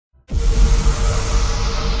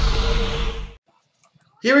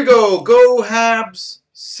Here we go. Go Habs,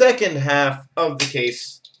 second half of the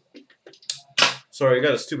case. Sorry, I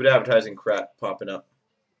got a stupid advertising crap popping up.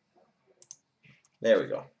 There we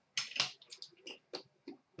go.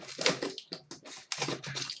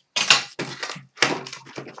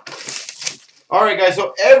 All right, guys.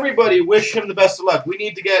 So everybody, wish him the best of luck. We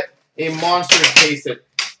need to get a monster case hit.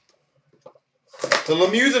 The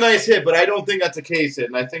Lemieux's a nice hit, but I don't think that's a case hit,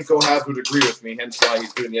 and I think Go Habs would agree with me. Hence why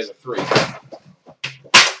he's doing the other three.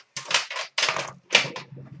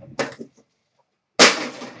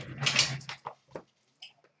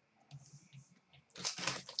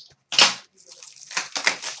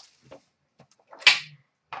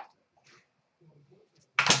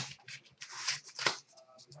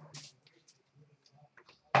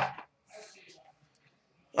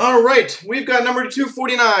 All right, we've got number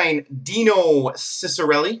 249, Dino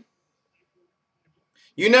Ciccarelli.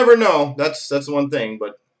 You never know. That's one thing,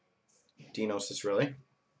 but Dino Ciccarelli.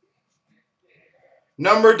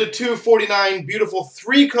 Number 249, beautiful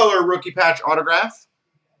three-color rookie patch autograph,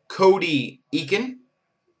 Cody Eakin.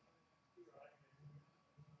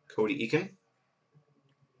 Cody Eakin.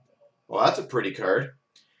 Well, that's a pretty card.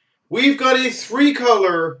 We've got a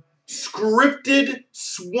three-color scripted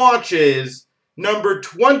swatches, number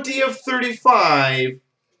 20 of 35,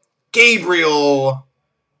 Gabriel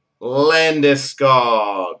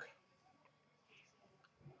Landeskog.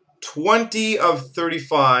 20 of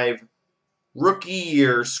 35, rookie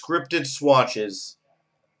year scripted swatches,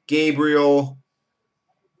 Gabriel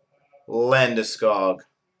Landeskog.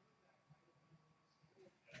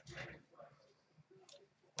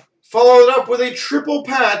 Followed up with a triple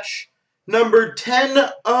patch, number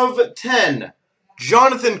 10 of 10,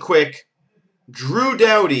 Jonathan Quick, Drew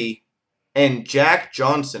Doughty, and Jack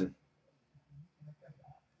Johnson.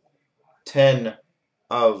 10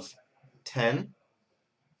 of 10.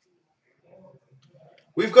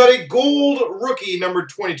 We've got a gold rookie, number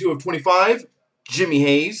 22 of 25, Jimmy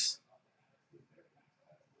Hayes.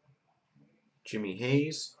 Jimmy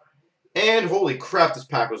Hayes. And holy crap, this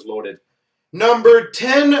pack was loaded. Number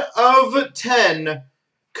 10 of 10,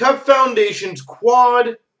 Cup Foundations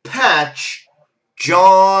quad patch,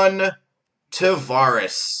 John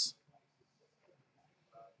Tavares.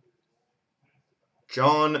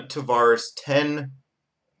 John Tavares, 10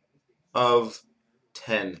 of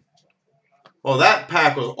 10. Well, that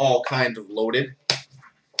pack was all kinds of loaded.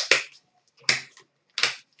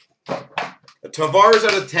 A Tavares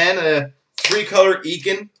out of 10, a three-color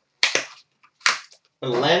Eakin, a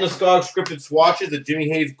Landeskog scripted swatches, a Jimmy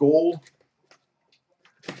Hayes gold.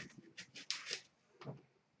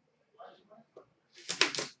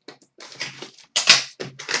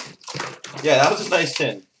 Yeah, that was a nice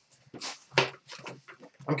tin.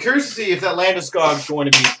 I'm curious to see if that Landeskog is going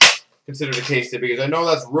to be considered a case hit, because I know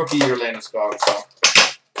that's rookie year Landeskog.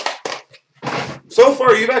 So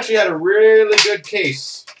far, you've actually had a really good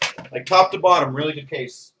case. Like top to bottom, really good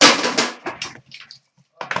case.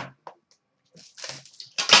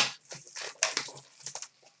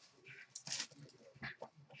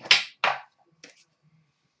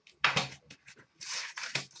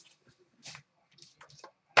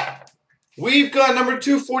 We've got number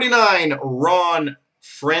 249, Ron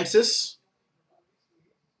Francis.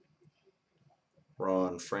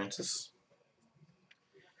 Ron Francis.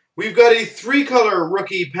 We've got a three-color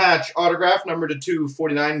rookie patch autograph, number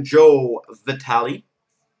 249, Joe Vitale.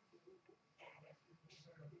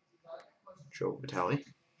 Joe Vitale.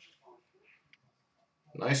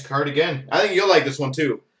 Nice card again. I think you'll like this one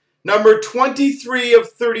too. Number 23 of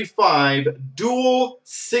 35, dual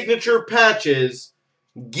signature patches,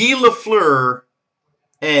 Guy Lafleur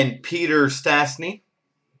and Peter Stastny.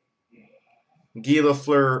 Guy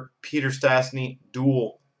Lafleur, Peter Stastny,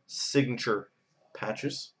 dual signature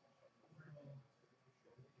patches.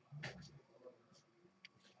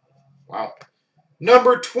 Wow.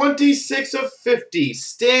 Number 26 of 50,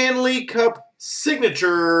 Stanley Cup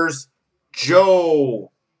signatures,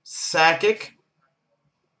 Joe Sakic.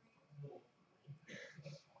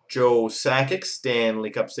 Joe Sakic, Stanley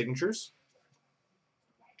Cup signatures.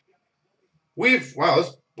 Wow,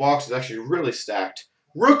 this box is actually really stacked.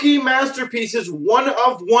 Rookie Masterpieces 1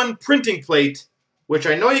 of 1 printing plate, which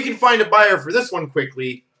I know you can find a buyer for this one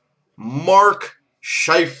quickly, Mark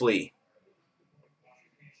Scheifele.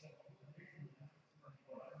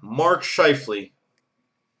 Mark Scheifele,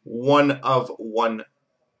 1 of 1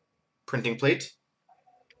 printing plate.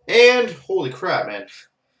 And, holy crap, man.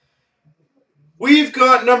 We've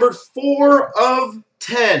got number 4 of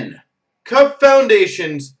 10, Cup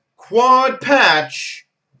Foundations quad patch,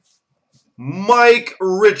 Mike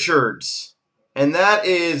Richards. And that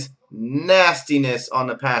is nastiness on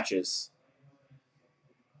the patches.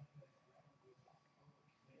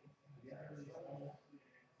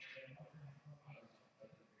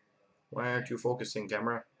 Why aren't you focusing,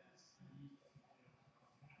 camera?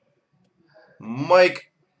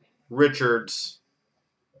 Mike Richards.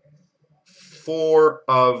 4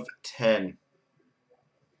 of 10.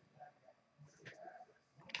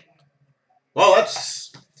 Well,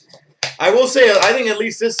 that's... I will say, I think at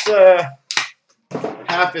least this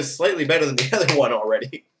half is slightly better than the other one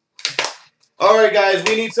already. Alright, guys,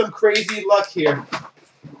 we need some crazy luck here.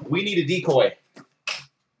 We need a decoy.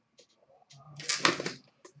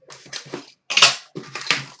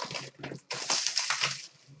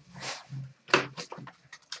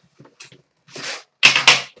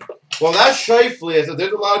 Well, that's Shifley. So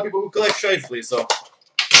there's a lot of people who collect Shifley, so.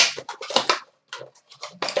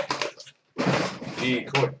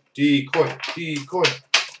 Decoy, decoy, decoy.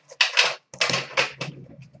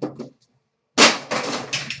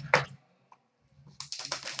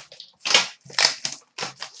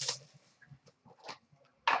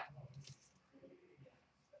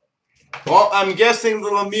 Well, I'm guessing the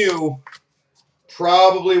Lemieux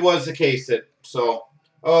probably was the case. So,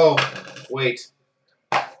 oh, wait.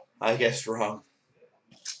 I guessed wrong.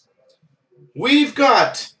 We've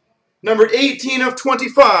got number 18 of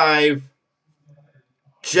 25,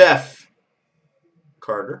 Jeff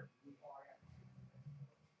Carter.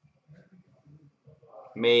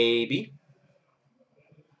 Maybe.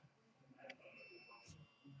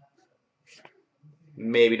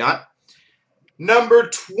 Maybe not. Number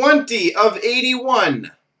 20 of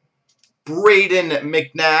 81, Braden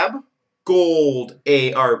McNabb, Gold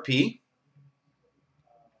ARP.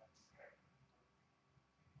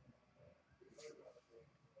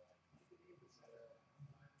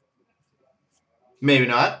 Maybe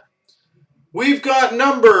not. We've got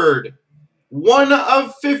numbered 1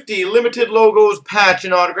 of 50, Limited Logos Patch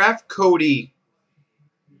and Autograph, Cody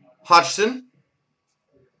Hodgson.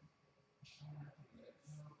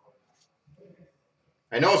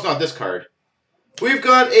 I know it's not this card. We've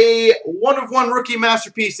got a 1 of 1 Rookie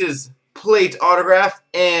Masterpieces Plate Autograph,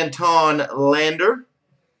 Anton Lander.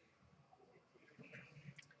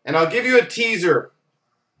 And I'll give you a teaser.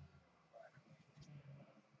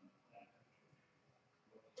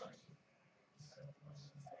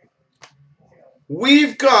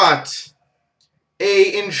 We've got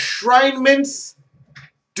a Enshrinements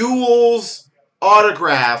Duels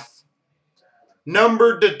Autograph,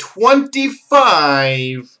 numbered to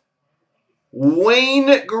 25,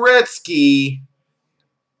 Wayne Gretzky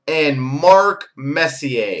and Mark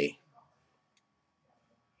Messier.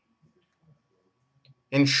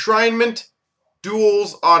 Enshrinement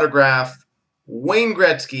Duels Autograph, Wayne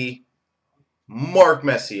Gretzky, Mark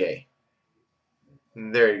Messier.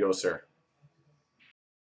 There you go, sir.